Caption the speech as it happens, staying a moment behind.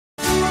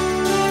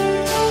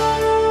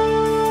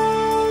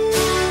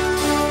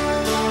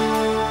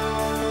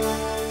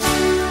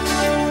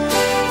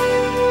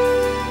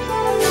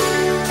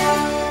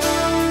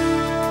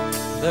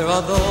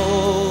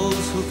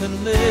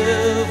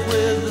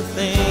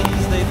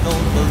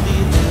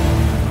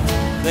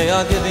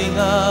are giving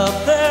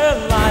up their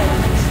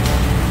lives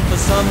for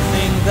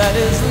something that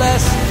is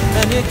less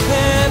than it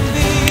can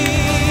be.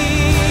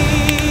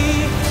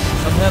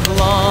 Some have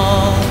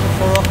longed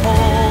for a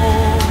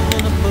home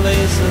in a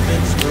place of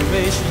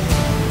inspiration.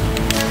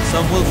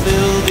 Some will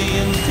fill the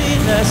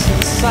emptiness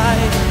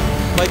inside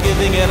by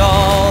giving it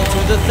all to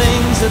the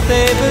things that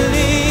they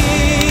believe.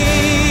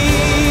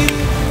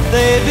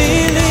 They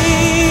believe.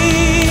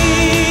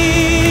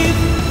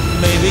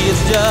 Maybe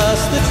it's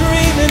just the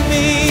dream in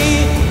me.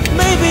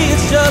 Maybe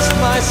it's just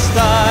my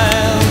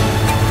style.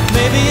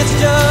 Maybe it's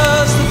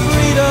just the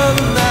freedom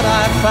that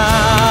I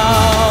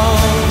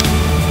found.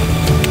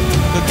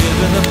 But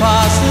given the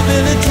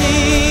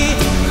possibility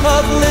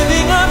of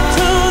living up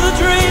to the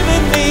dream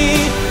in me,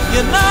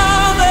 you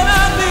know that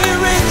I'd be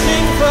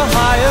reaching for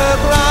higher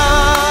ground.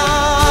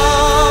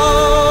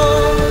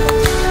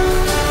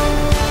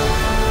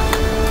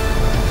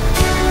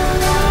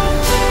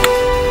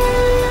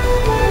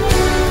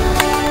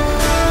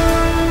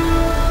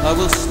 I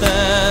will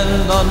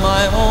stand on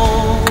my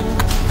own.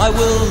 I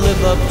will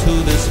live up to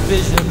this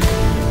vision.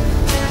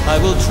 I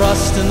will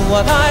trust in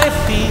what I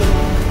feel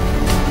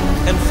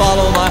and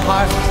follow my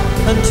heart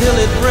until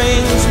it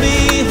brings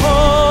me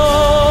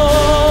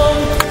home.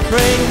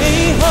 Bring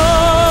me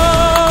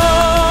home.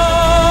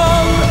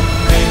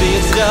 Maybe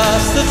it's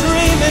just the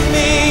dream in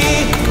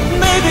me.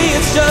 Maybe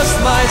it's just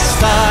my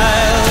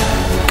style.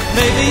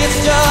 Maybe it's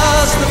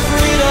just the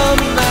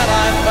freedom that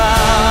I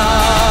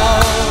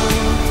found.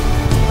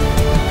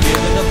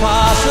 Given the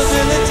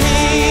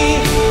possibility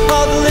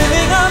of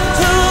living up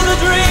to the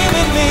dream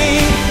in me,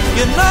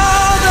 you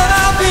know that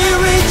I'll be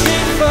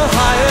reaching for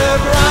higher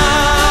ground.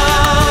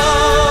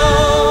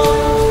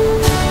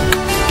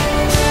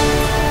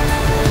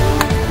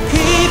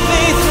 Keep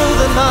me through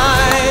the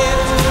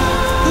night,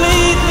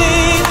 lead me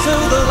to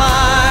the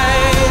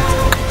light,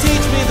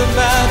 teach me the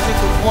magic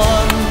of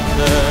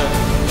wonder,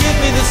 give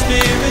me the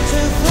spirit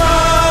to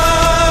fly.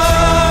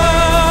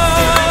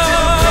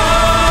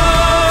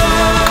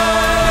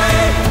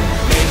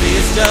 Maybe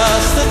it's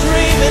just the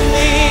dream in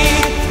me.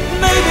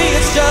 Maybe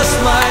it's just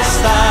my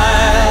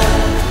style.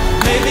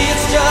 Maybe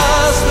it's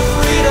just the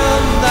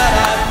freedom that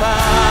I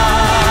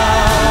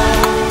found.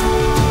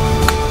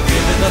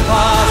 Given the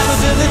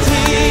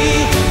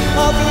possibility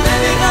of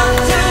living up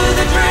to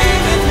the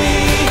dream in me,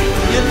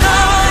 you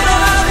know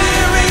that I'll be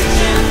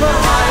reaching for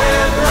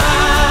higher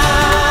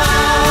ground.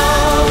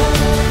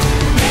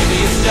 Maybe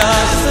it's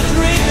just the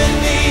dream in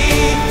me.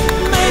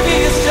 Maybe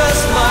it's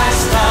just my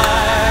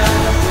style.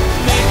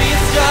 Maybe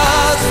it's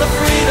just the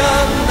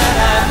freedom that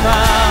I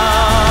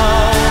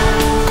found.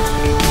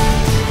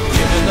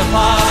 Given the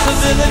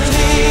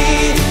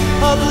possibility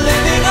of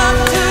living up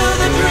to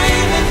the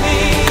dream in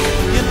me,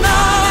 you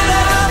know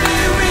that I'll be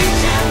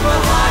reaching for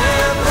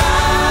higher ground.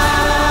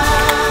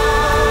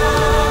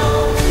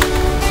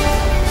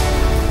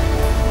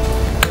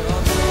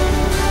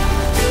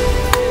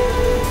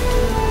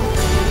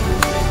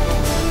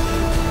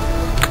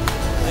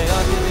 They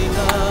are giving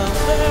up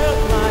their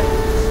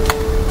lives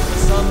for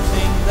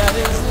something that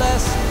is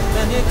less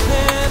than it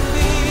can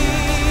be.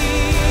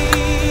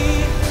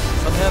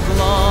 Some have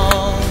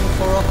longed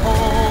for a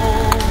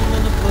home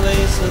in a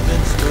place of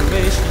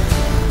inspiration.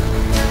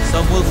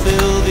 Some will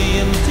fill the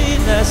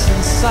emptiness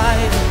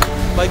inside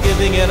by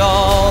giving it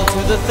all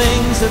to the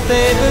things that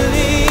they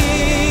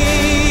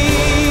believe.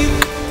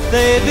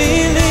 They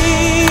believe.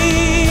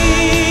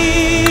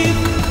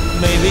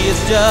 Maybe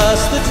it's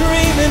just the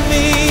dream in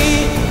me.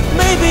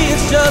 Maybe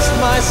it's just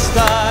my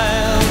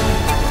style.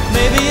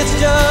 Maybe it's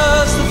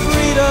just the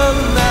freedom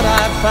that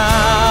I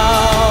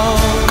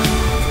found.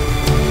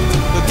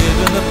 But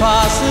given the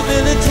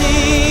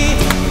possibility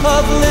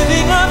of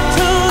living up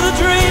to the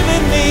dream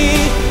in me,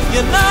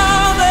 you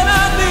know that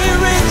I'd be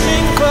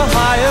reaching for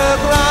higher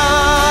ground.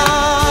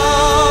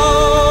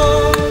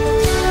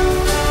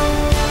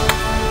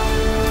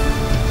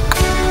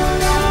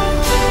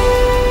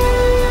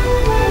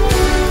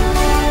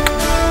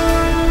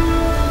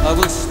 I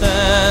will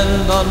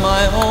stand on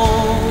my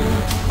own.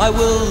 I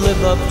will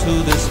live up to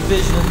this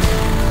vision.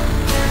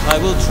 I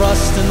will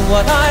trust in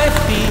what I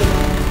feel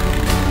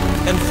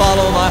and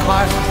follow my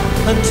heart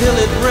until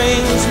it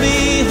brings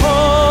me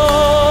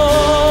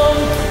home.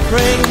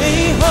 Bring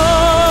me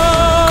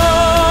home.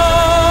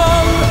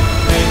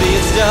 Maybe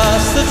it's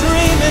just the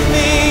dream in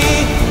me.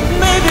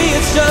 Maybe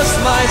it's just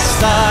my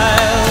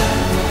style.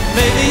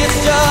 Maybe it's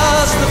just